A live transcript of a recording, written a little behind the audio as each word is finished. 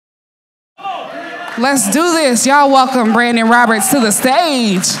Let's do this. Y'all welcome Brandon Roberts to the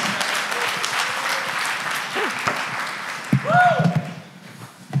stage.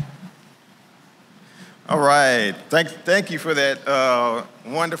 All right. Thank you for that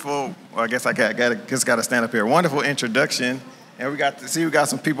wonderful, well, I guess I just got to stand up here. Wonderful introduction. And we got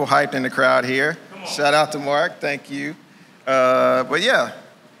some people hyped in the crowd here. Shout out to Mark. Thank you. But yeah,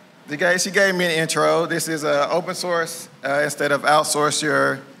 she gave me an intro. This is open source instead of outsource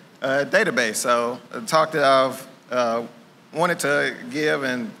your database. So a talk that I've wanted to give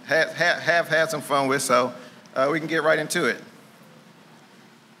and have had some fun with, so we can get right into it.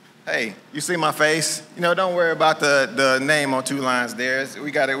 Hey, you see my face? Don't worry about the name on 2 lines there. We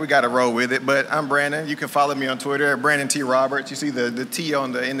got to roll with it. But I'm Brandon. You can follow me on Twitter at Brandon T. Roberts. You see the T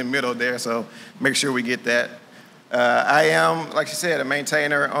in the middle there, so make sure we get that. I am, like you said, a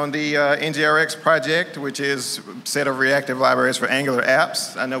maintainer on the NGRX project, which is a set of reactive libraries for Angular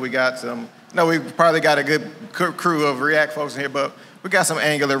apps. I know we probably got a good crew of React folks in here, but we got some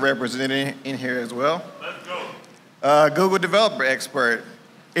Angular represented in here as well. Let's go. Google Developer Expert.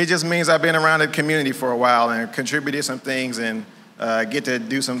 It just means I've been around the community for a while and contributed some things and get to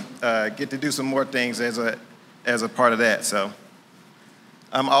do some more things as a part of that. So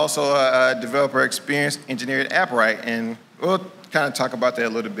I'm also a developer experience engineer at AppWrite, and we'll kind of talk about that a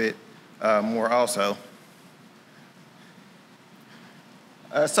little bit more also.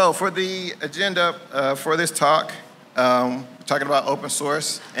 So for the agenda for this talk, we're talking about open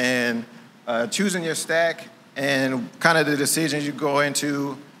source and choosing your stack and kind of the decisions you go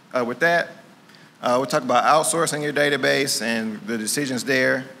into with that. We'll talk about outsourcing your database and the decisions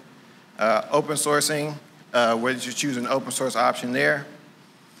there. Open sourcing, whether you choose an open source option there.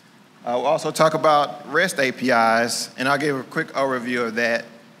 We'll also talk about REST APIs, and I'll give a quick overview of that.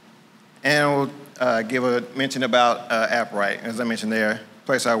 And we'll give a mention about AppWrite, as I mentioned there,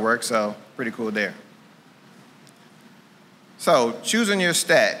 place I work, so pretty cool there. So, choosing your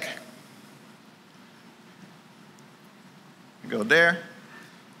stack. Go there.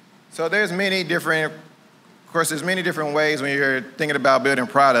 So there's many different ways when you're thinking about building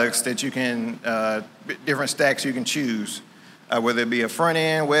products that you can, different stacks you can choose, whether it be a front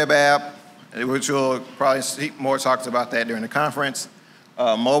end, web app, which we'll probably see more talks about that during the conference,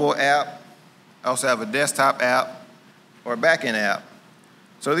 mobile app, also have a desktop app, or a backend app.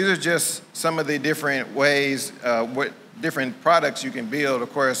 So these are just some of the different ways, what different products you can build,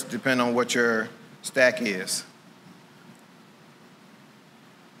 of course, depending on what your stack is.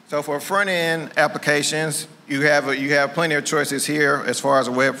 So for front-end applications, you have plenty of choices here as far as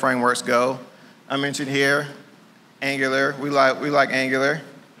the web frameworks go. I mentioned here Angular. We like Angular.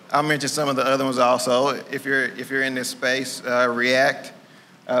 I'll mention some of the other ones also. If you're in this space, React.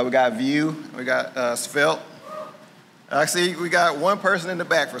 We got Vue. We got Svelte. I see we got one person in the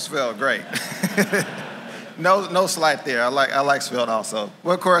back for Svelte. Great. No slight there. I like Svelte also.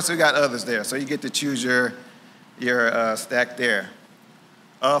 Well, of course, we got others there, so you get to choose your stack there.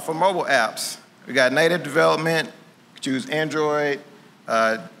 For mobile apps, we got native development, choose Android,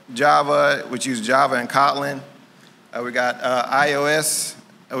 Java, which use Java and Kotlin. We got iOS,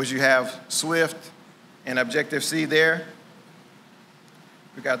 which you have Swift and Objective-C there.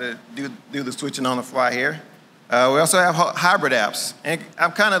 We got to do the switching on the fly here. We also have hybrid apps, and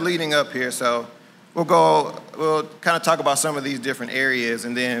I'm kind of leading up here, so we'll kind of talk about some of these different areas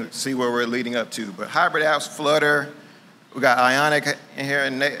and then see where we're leading up to. But hybrid apps, Flutter. We got Ionic in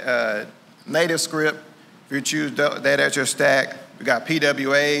here, native script, if you choose that as your stack. We got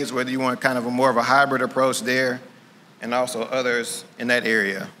PWAs, whether you want kind of more of a hybrid approach there, and also others in that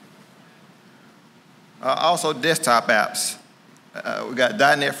area. Also desktop apps. We got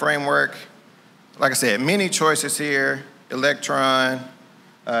 .NET Framework. Like I said, many choices here. Electron,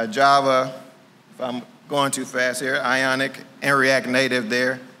 Java, if I'm going too fast here, Ionic, and React Native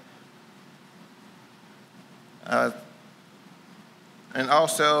there. And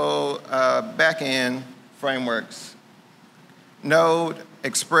also back-end frameworks. Node,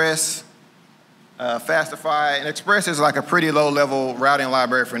 Express, Fastify. And Express is like a pretty low-level routing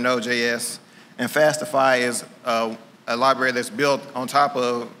library for Node.js. And Fastify is a library that's built on top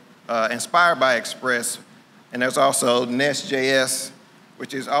of, inspired by Express. And there's also Nest.js,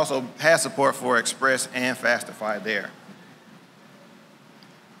 which also has support for Express and Fastify there.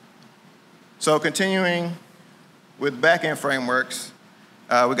 So continuing with back-end frameworks,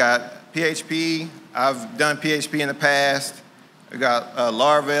 we got PHP. I've done PHP in the past. We got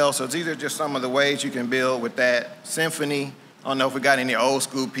Laravel. So these are just some of the ways you can build with that. Symfony. I don't know if we got any old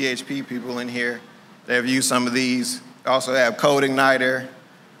school PHP people in here that have used some of these. We also have CodeIgniter.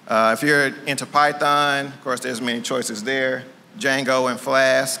 If you're into Python, of course, there's many choices there. Django and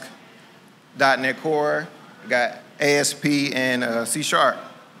Flask. .NET Core, we got ASP, and C#.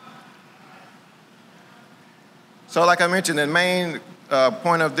 So like I mentioned, the main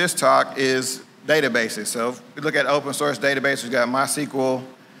point of this talk is databases. So if we look at open source databases, we've got MySQL,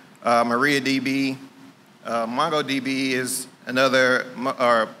 MariaDB, MongoDB is another,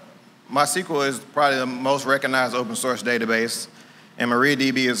 or MySQL is probably the most recognized open source database, and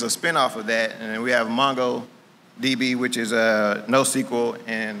MariaDB is a spinoff of that. And then we have MongoDB, which is NoSQL,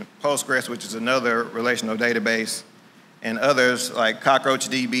 and Postgres, which is another relational database, and others like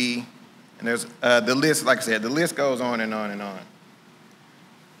CockroachDB. And there's the list, like I said, the list goes on and on and on.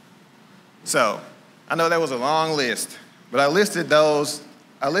 So I know that was a long list, but I listed those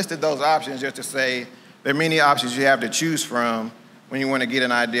options just to say there are many options you have to choose from when you want to get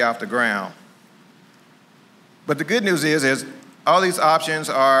an idea off the ground. But the good news is all these options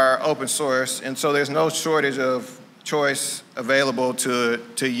are open source, and so there's no shortage of choice available to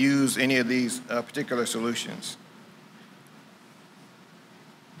use any of these particular solutions.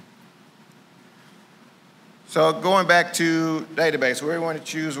 So going back to database, where you want to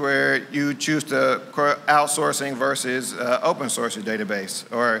choose where you choose to outsourcing versus open source your database,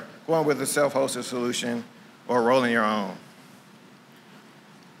 or going with a self-hosted solution, or rolling your own.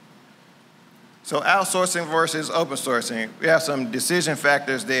 So outsourcing versus open sourcing, we have some decision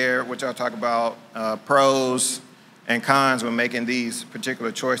factors there, which I'll talk about, pros and cons when making these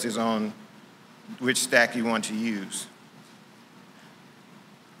particular choices on which stack you want to use.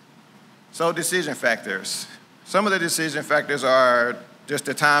 So decision factors. Some of the decision factors are just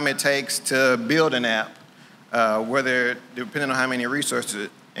the time it takes to build an app, whether, depending on how many resources,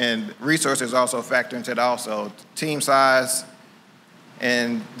 and resources also factor into that also. Team size,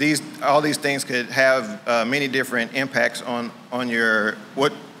 and all these things could have many different impacts on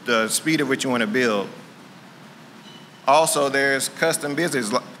the speed at which you want to build. Also, there's custom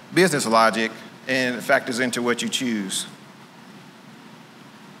business logic and factors into what you choose.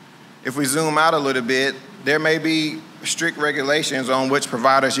 If we zoom out a little bit, there may be strict regulations on which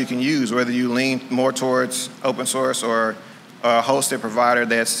providers you can use, whether you lean more towards open source or a hosted provider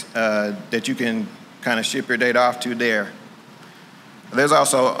that you can kind of ship your data off to there. There's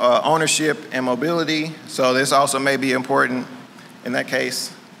also ownership and mobility, so this also may be important in that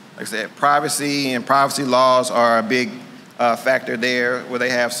case. Like I said, privacy and privacy laws are a big factor there, where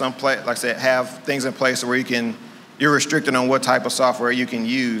they have have things in place where you're restricted on what type of software you can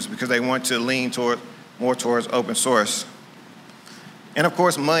use because they want to lean more towards open source. And of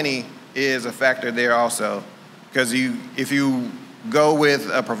course, money is a factor there also, because if you go with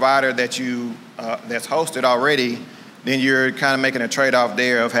a provider that's hosted already, then you're kind of making a trade-off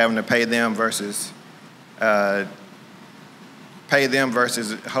there of having to pay them versus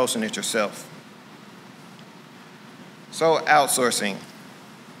hosting it yourself. So outsourcing.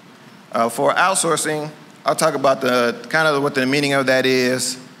 For outsourcing, I'll talk about what the meaning of that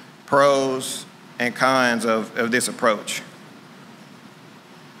is, pros and cons of this approach.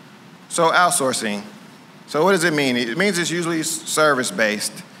 So outsourcing. So what does it mean? It means it's usually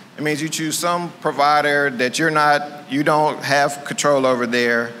service-based. It means you choose some provider that you don't have control over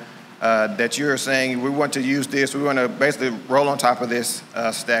there, that you're saying, we want to use this, we want to basically roll on top of this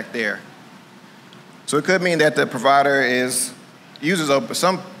stack there. So it could mean that the provider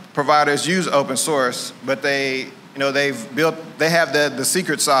some providers use open source, but they have the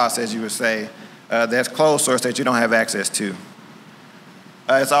secret sauce, as you would say, that's closed source that you don't have access to.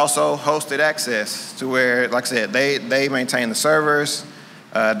 It's also hosted access to where, like I said, they maintain the servers,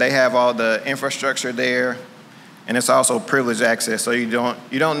 they have all the infrastructure there, and it's also privileged access, so you don't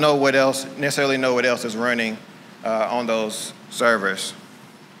necessarily know what else is running on those servers.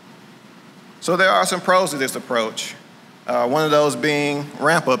 So there are some pros to this approach. One of those being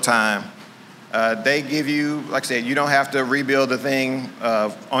ramp-up time. They give you, like I said, you don't have to rebuild the thing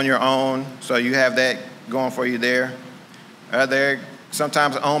on your own, so you have that going for you there. They're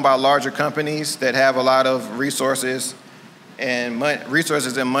sometimes owned by larger companies that have a lot of resources and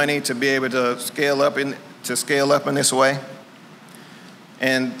money to be able to scale up in this way.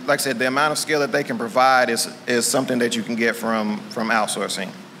 And like I said, the amount of scale that they can provide is something that you can get from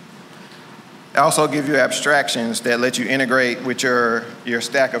outsourcing. They also give you abstractions that let you integrate with your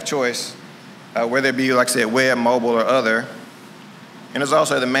stack of choice, whether it be, like I said, web, mobile, or other. And there's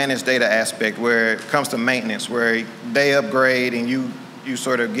also the managed data aspect where it comes to maintenance, where they upgrade and you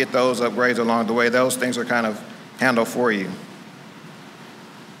sort of get those upgrades along the way. Those things are kind of handled for you.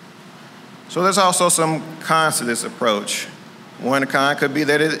 So there's also some cons to this approach. One con could be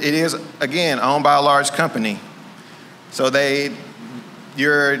that it is, again, owned by a large company. So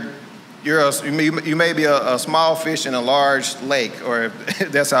you may be a small fish in a large lake, or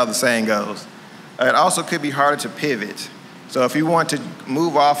that's how the saying goes. It also could be harder to pivot. So if you want to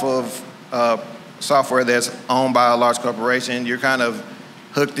move off of software that's owned by a large corporation, you're kind of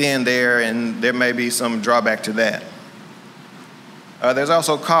hooked in there, and there may be some drawback to that. There's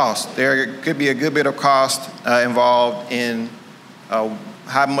also cost. There could be a good bit of cost involved in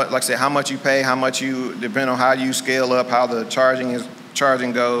how much, like I said, how much you pay, how much you, depending on how you scale up, how the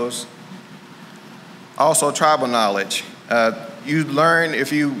charging goes. Also, tribal knowledge. You learn,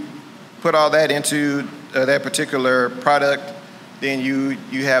 if you put all that into that particular product, then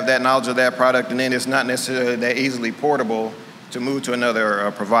you have that knowledge of that product, and then it's not necessarily that easily portable to move to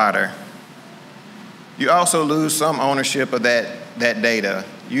another provider. You also lose some ownership of that data.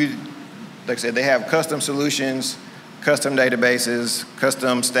 Like I said, they have custom solutions, custom databases,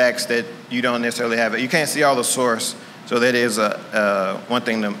 custom stacks that you don't necessarily have. You can't see all the source, so that is one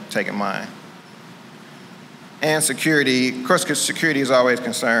thing to take in mind. And security, of course, security is always a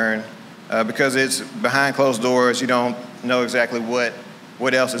concern because it's behind closed doors. You don't know exactly what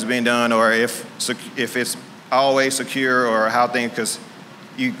else is being done, or if it's always secure, or how things, because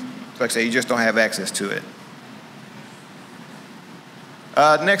you, like I say, you just don't have access to it.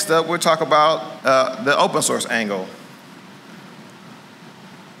 Next up, we'll talk about the open source angle.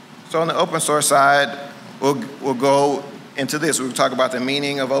 So on the open source side, we'll go into this. We'll talk about the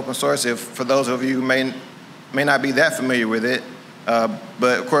meaning of open source, if for those of you who may not be that familiar with it.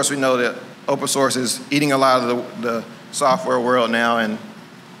 But of course, we know that open source is eating a lot of the software world now, and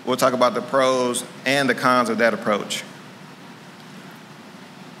we'll talk about the pros and the cons of that approach.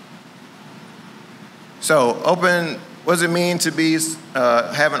 So what does it mean to be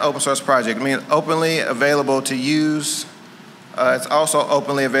have an open source project? I mean, openly available to use. It's also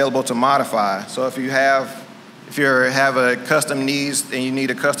openly available to modify. So if you have a custom needs and you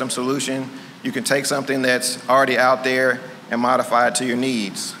need a custom solution, you can take something that's already out there and modify it to your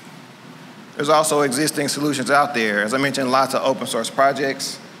needs. There's also existing solutions out there. As I mentioned, lots of open source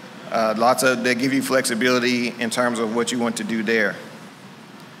projects, that give you flexibility in terms of what you want to do there.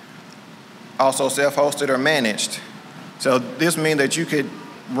 Also self-hosted or managed. So this means that you could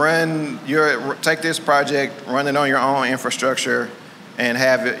take this project, run it on your own infrastructure, and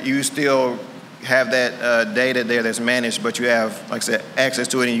you still have that data there that's managed, but you have, like I said, access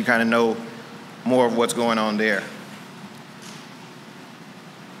to it, and you kind of know more of what's going on there.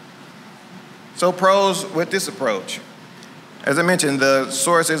 So pros with this approach. As I mentioned, the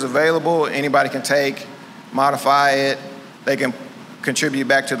source is available. Anybody can take, modify it. They can contribute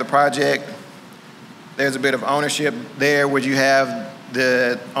back to the project. There's a bit of ownership there where you have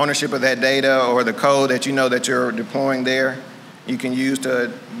the ownership of that data or the code that you know that you're deploying there. You can use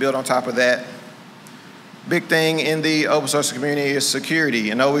to build on top of that. Big thing in the open source community is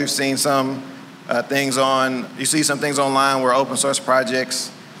security. I know we've seen some you see some things online where open source projects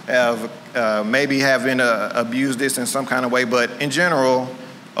have abused this in some kind of way, but in general,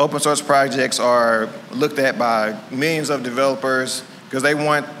 open source projects are looked at by millions of developers because they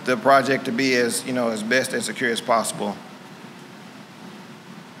want the project to be as best and secure as possible.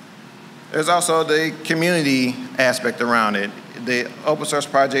 There's also the community aspect around it. The open source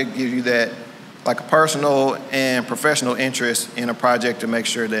project gives you that, like a personal and professional interest in a project to make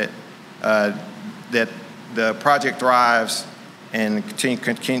sure that that the project thrives and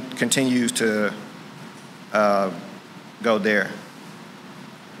continues to go there.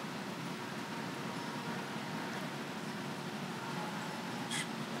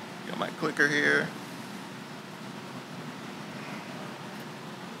 Got my clicker here.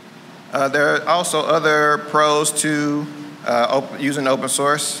 There are also other pros to using open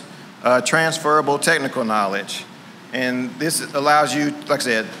source. Transferable technical knowledge. And this allows you, like I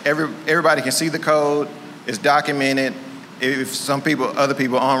said, everybody can see the code, it's documented. If other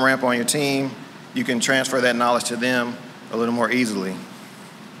people on-ramp on your team, you can transfer that knowledge to them a little more easily.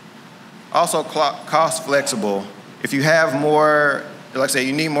 Also, cost flexible. If you have more, like I say,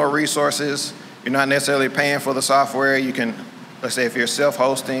 you need more resources, you're not necessarily paying for the software, you can, let's say if you're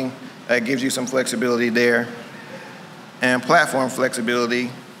self-hosting, that gives you some flexibility there. And platform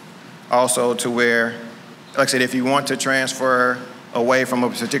flexibility, also to where, like I said, if you want to transfer away from a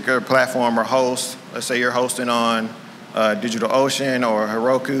particular platform or host, let's say you're hosting on DigitalOcean or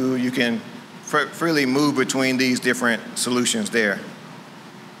Heroku, you can freely move between these different solutions there.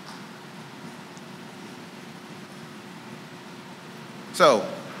 So,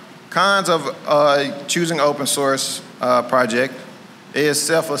 cons of choosing open source project is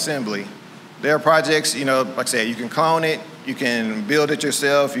self-assembly. There are projects, like I said, you can clone it, you can build it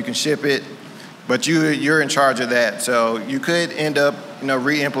yourself, you can ship it, but you're in charge of that. So you could end up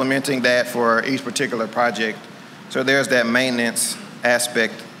re-implementing that for each particular project. So there's that maintenance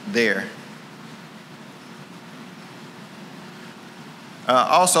aspect there.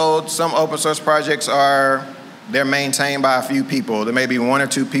 Also, some open source projects they're maintained by a few people. There may be one or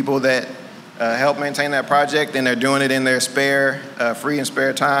two people that help maintain that project, and they're doing it in their free and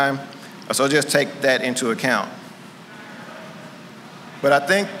spare time. So just take that into account. But I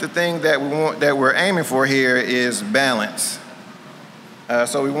think the thing that we're aiming for here is balance.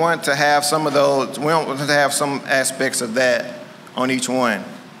 So we want to have some of those. We want to have some aspects of that on each one,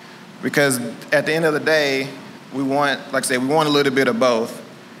 because at the end of the day, we want, like I said, we want a little bit of both,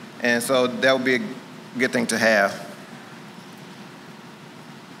 and so that would be a good thing to have.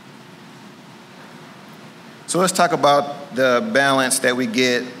 So let's talk about the balance that we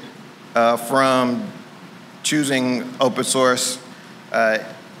get from choosing open source,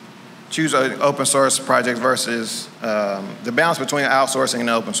 open source projects versus the balance between outsourcing and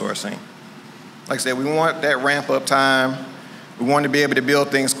open sourcing. Like I said, we want that ramp up time. We want to be able to build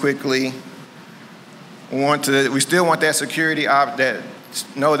things quickly. We still want that security that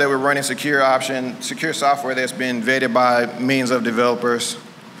know that we're running secure software that's been vetted by millions of developers.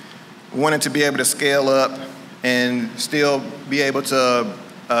 We want it to be able to scale up and still be able to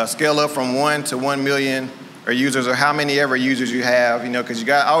scale up from 1 to 1 million or users, or how many ever users you have, because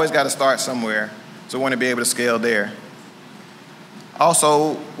you always got to start somewhere. So we want to be able to scale there.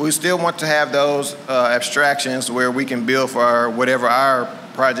 Also, we still want to have those abstractions where we can build for whatever our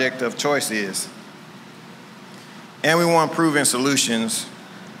project of choice is. And we want proven solutions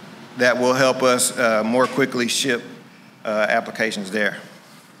that will help us more quickly ship applications there.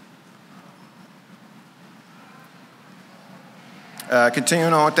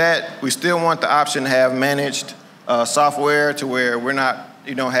 Continuing on with that, we still want the option to have managed software to where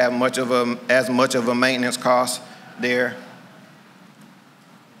you don't have as much of a maintenance cost there.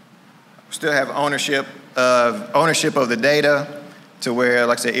 We still have ownership of the data to where,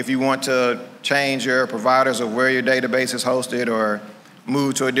 like I said, if you want to change your providers of where your database is hosted or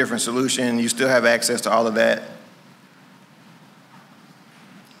move to a different solution, you still have access to all of that.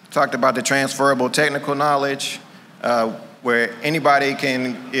 Talked about the transferable technical knowledge, where anybody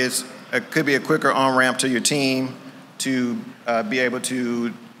could be a quicker on-ramp to your team to be able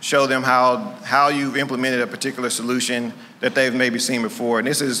to show them how you've implemented a particular solution that they've maybe seen before. And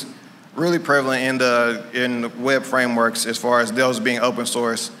this is really prevalent in the web frameworks as far as those being open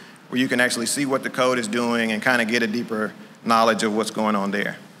source, where you can actually see what the code is doing and kind of get a deeper knowledge of what's going on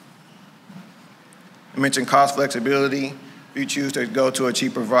there. I mentioned cost flexibility. If you choose to go to a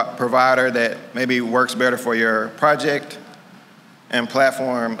cheaper provider that maybe works better for your project, and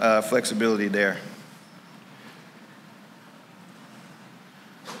platform flexibility there.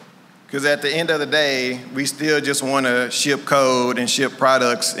 Because at the end of the day, we still just want to ship code and ship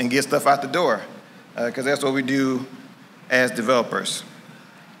products and get stuff out the door, because that's what we do as developers.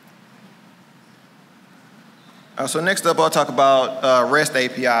 So next up, I'll talk about REST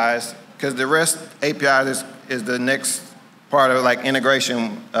APIs, because the REST APIs is the next part of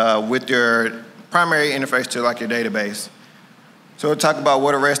integration with your primary interface to your database. So we'll talk about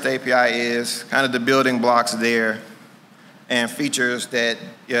what a REST API is, kind of the building blocks there, and features that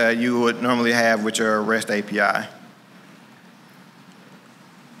you would normally have with your REST API.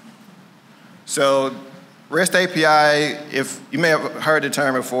 So REST API, if you may have heard the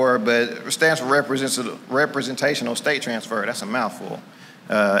term before, but it stands for representational state transfer. That's a mouthful.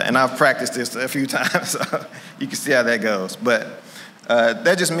 And I've practiced this a few times, so you can see how that goes. But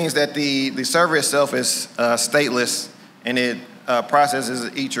that just means that the server itself is stateless, and it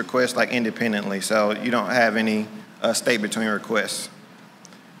processes each request independently, so you don't have any state between requests.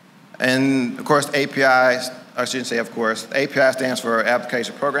 And of course, APIs, I shouldn't say of course, API stands for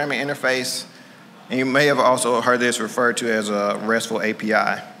Application Programming Interface, and you may have also heard this referred to as a RESTful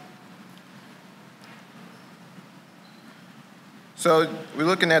API. So we're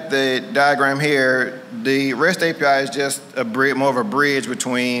looking at the diagram here. The REST API is just more of a bridge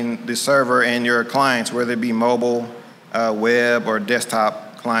between the server and your clients, whether it be mobile, web, or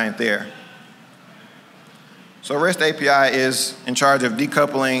desktop client there. So REST API is in charge of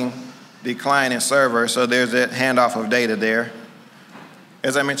decoupling the client and server, so there's that handoff of data there.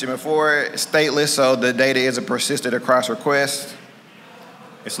 As I mentioned before, it's stateless, so the data isn't persisted across requests.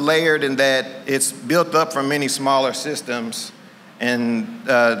 It's layered in that it's built up from many smaller systems and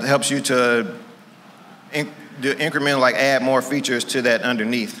helps you to do incremental, add more features to that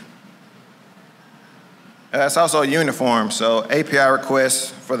underneath. It's also uniform, so API requests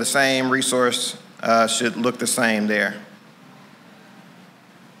for the same resource should look the same there.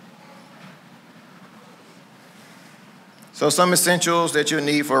 So some essentials that you'll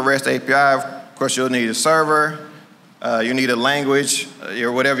need for a REST API, of course, you'll need a server, you need a language,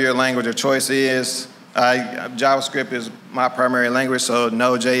 whatever your language of choice is. JavaScript is my primary language, so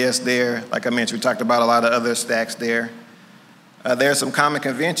Node.js there. Like I mentioned, we talked about a lot of other stacks there. There are some common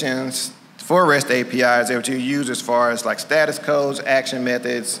conventions for REST APIs that you use as far as like status codes, action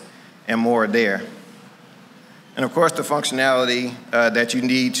methods, and more there. And of course, the functionality that you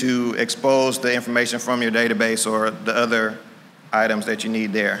need to expose the information from your database or the other items that you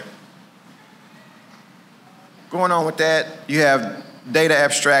need there. Going on with that, you have data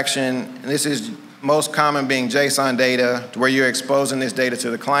abstraction, and this is most common being JSON data, where you're exposing this data to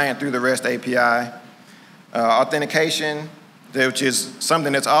the client through the REST API. Authentication, which is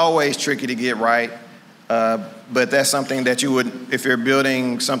something that's always tricky to get right, but that's something that you would, if you're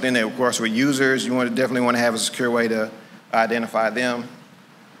building something that works with users, you definitely want to have a secure way to identify them.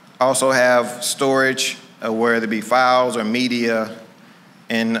 Also have storage, whether it be files or media,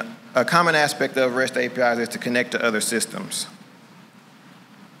 and a common aspect of REST APIs is to connect to other systems.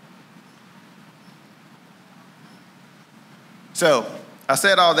 So I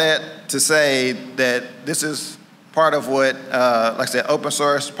said all that to say that this is part of what, like I said, open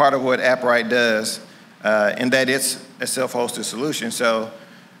source, part of what AppWrite does, and that it's a self-hosted solution. So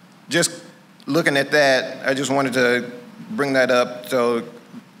just looking at that, I just wanted to bring that up so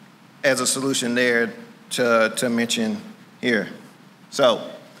as a solution there to mention here. So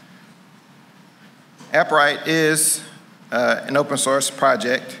AppWrite is an open source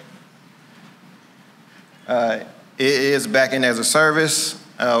project. It is backend as a service.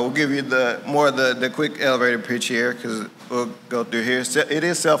 We'll give you more of the quick elevator pitch here because we'll go through here. It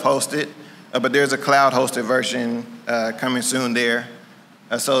is self-hosted, but there's a cloud-hosted version coming soon there.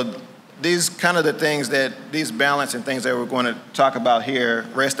 So these kind of the things these balance and things that we're going to talk about here,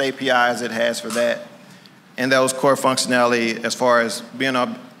 REST APIs it has for that, and those core functionality as far as being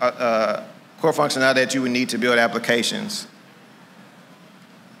a core functionality that you would need to build applications.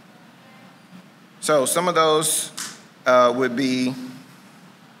 So some of those would be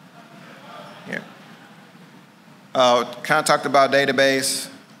here. Kind of talked about database,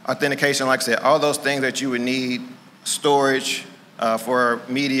 authentication, like I said, all those things that you would need, storage for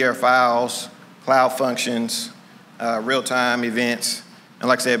media or files, cloud functions, real-time events, and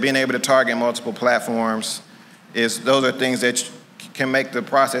like I said, being able to target multiple platforms, those are things that can make the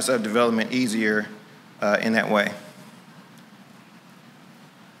process of development easier in that way.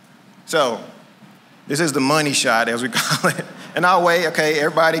 So this is the money shot, as we call it. And I'll wait, okay,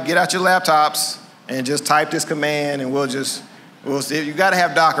 everybody get out your laptops and just type this command and we'll see. You gotta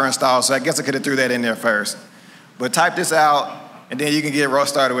have Docker installed, so I guess I could have threw that in there first. But type this out and then you can get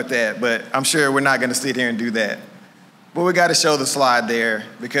started with that. But I'm sure we're not gonna sit here and do that. But we gotta show the slide there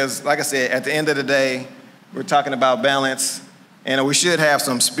because like I said, at the end of the day, we're talking about balance. And we should have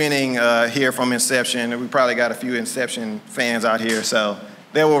some spinning here from Inception. We probably got a few Inception fans out here, so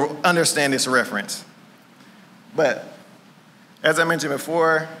they will understand this reference. But as I mentioned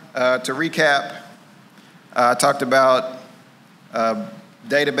before, to recap, I talked about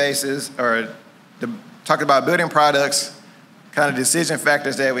databases, or talked about building products, kind of decision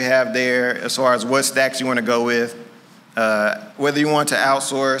factors that we have there as far as what stacks you want to go with, whether you want to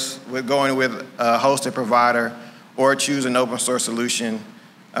outsource, with going with a hosted provider, or choose an open source solution.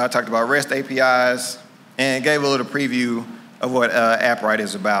 I talked about REST APIs and gave a little preview of what AppWrite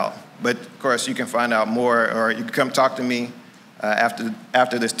is about. But of course, you can find out more, or you can come talk to me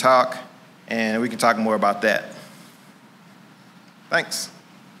after this talk, and we can talk more about that. Thanks.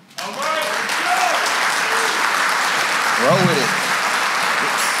 All right, Roll with it.